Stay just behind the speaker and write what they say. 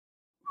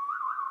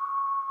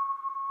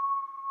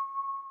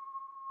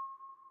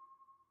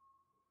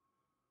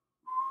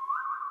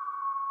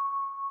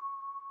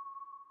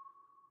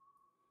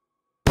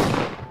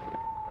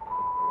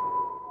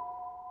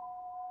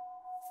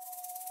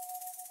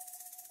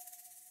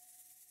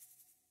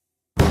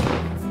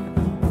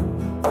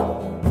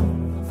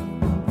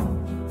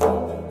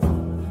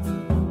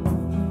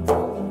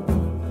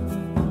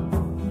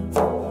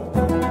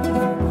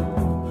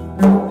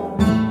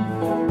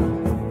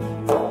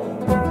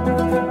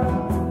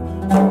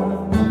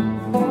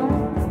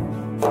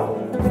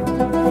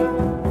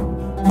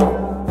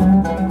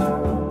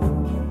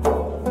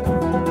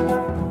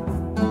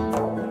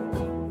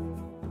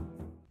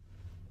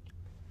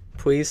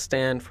Please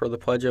stand for the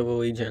Pledge of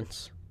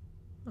Allegiance.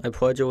 I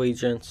pledge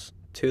allegiance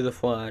to the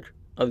flag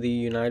of the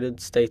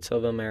United States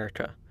of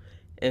America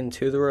and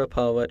to the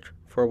republic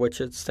for which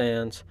it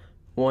stands,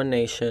 one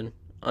nation,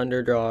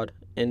 under God,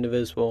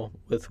 indivisible,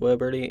 with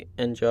liberty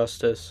and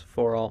justice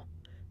for all.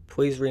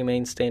 Please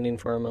remain standing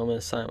for a moment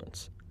of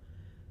silence.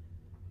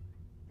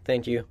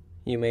 Thank you.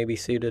 You may be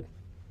seated.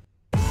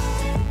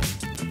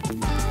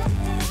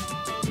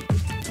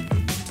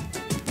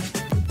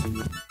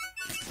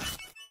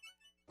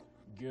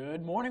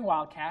 Good morning,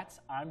 Wildcats.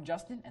 I'm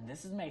Justin, and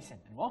this is Mason,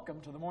 and welcome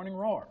to the Morning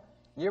Roar.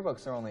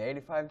 Yearbooks are only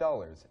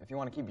 $85. If you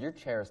want to keep your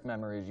cherished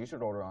memories, you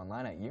should order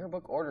online at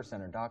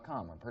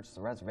yearbookordercenter.com or purchase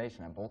a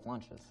reservation at both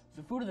lunches.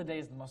 The food of the day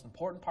is the most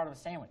important part of a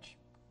sandwich.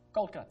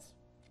 Cold cuts.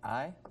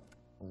 I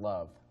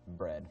love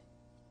bread.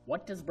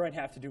 What does bread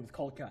have to do with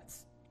cold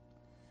cuts?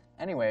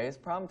 Anyways,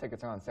 prom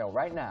tickets are on sale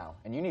right now,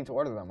 and you need to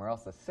order them or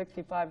else the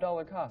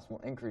 $65 cost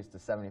will increase to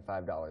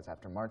 $75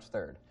 after March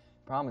 3rd.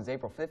 Prom is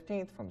April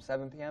 15th from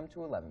 7 p.m.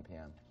 to 11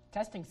 p.m.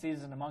 Testing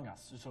season among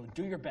us, so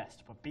do your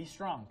best, but be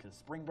strong because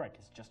spring break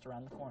is just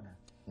around the corner.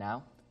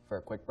 Now, for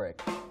a quick break.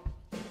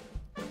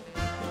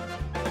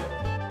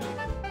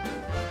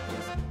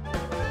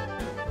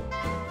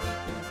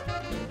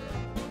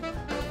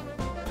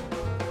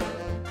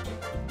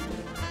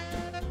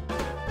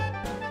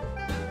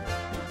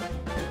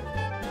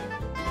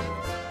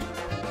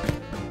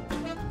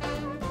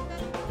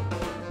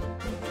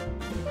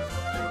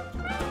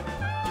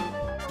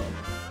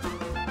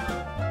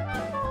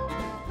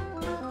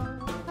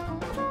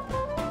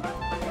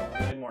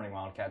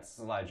 This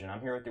is Elijah, and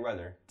I'm here with the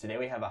weather. Today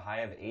we have a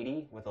high of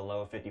 80 with a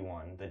low of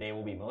 51. The day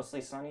will be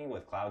mostly sunny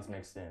with clouds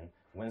mixed in.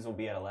 Winds will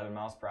be at 11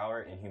 miles per hour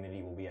and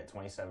humidity will be at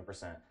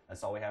 27%.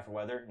 That's all we have for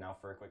weather. Now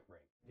for a quick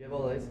break. You have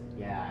all these?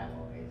 Yeah,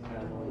 I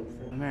have always.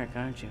 America,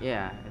 aren't you?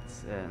 Yeah,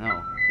 it's,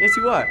 no. Yes,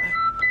 you are.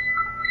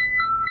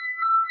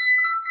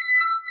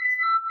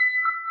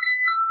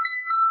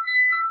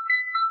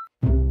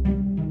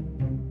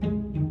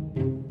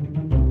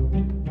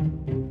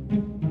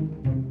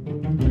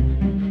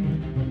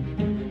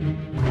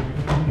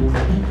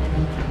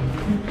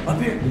 Up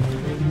here.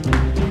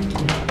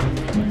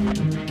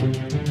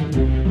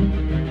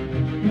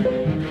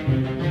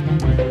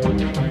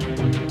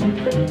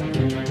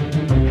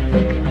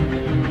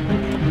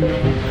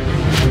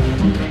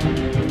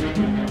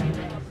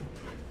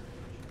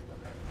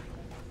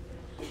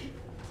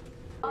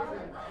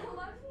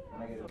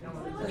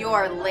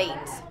 You're late.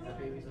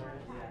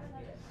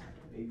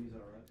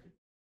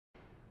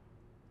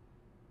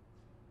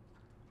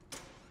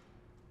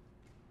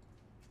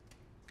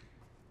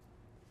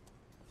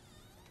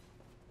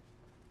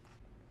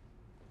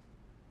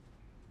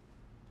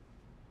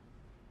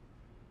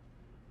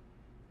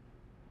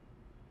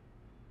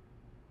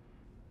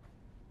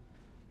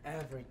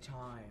 Every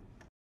time.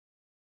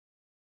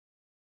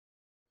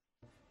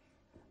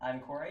 I'm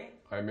Corey.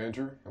 I'm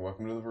Andrew, and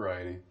welcome to the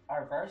Variety.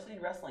 Our varsity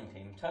wrestling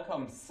team took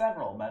home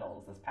several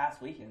medals this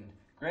past weekend.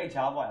 Great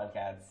job,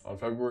 Wildcats. On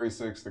February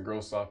 6th, the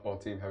girls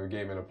softball team have a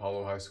game at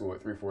Apollo High School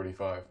at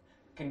 3:45.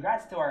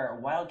 Congrats to our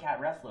Wildcat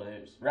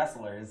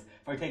wrestlers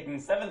for taking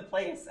 7th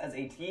place as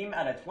a team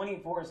out of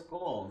 24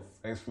 schools.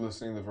 Thanks for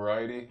listening to the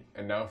Variety,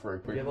 and now for a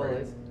quick You have all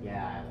break. these?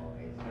 Yeah,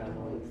 I have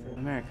always.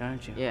 America,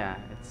 aren't you? Yeah,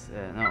 it's,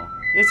 no.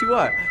 Yes, you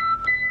are.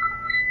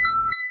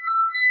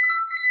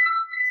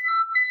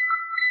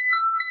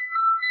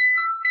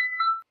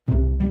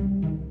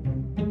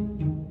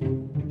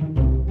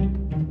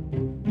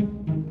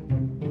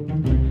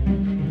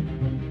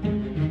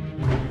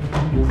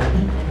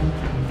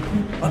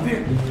 Up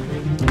here.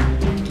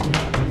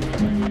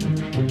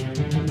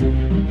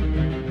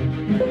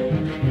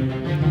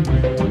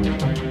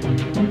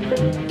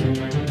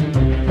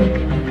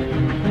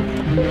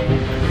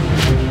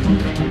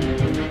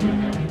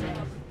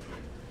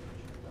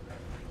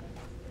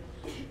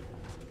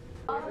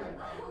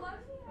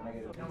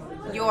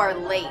 You're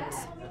late.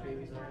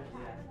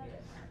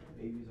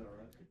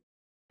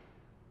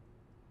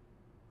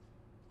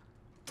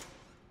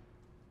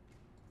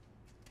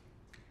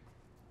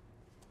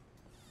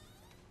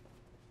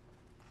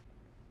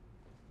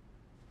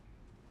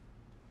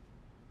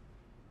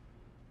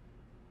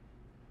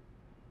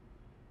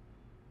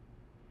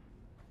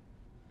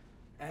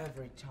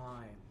 Every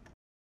time.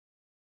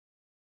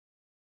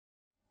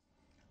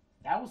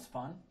 That was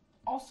fun.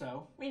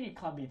 Also, Media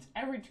Club meets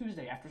every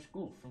Tuesday after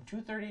school from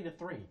 2:30 to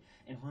 3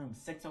 in room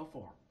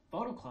 604.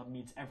 Photo Club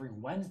meets every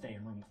Wednesday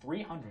in room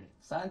 300.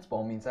 Science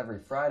Bowl meets every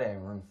Friday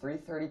in room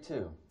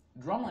 332.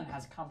 Drumline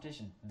has a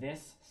competition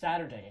this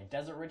Saturday at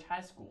Desert Ridge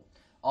High School.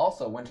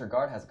 Also, Winter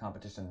Guard has a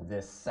competition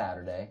this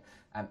Saturday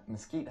at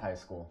Mesquite High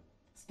School.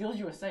 Skills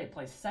USA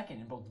plays second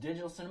in both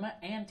digital cinema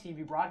and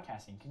TV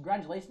broadcasting.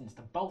 Congratulations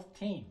to both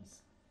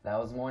teams. That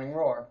was Morning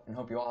Roar, and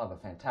hope you all have a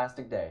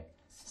fantastic day.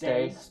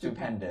 Stay Stay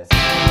stupendous.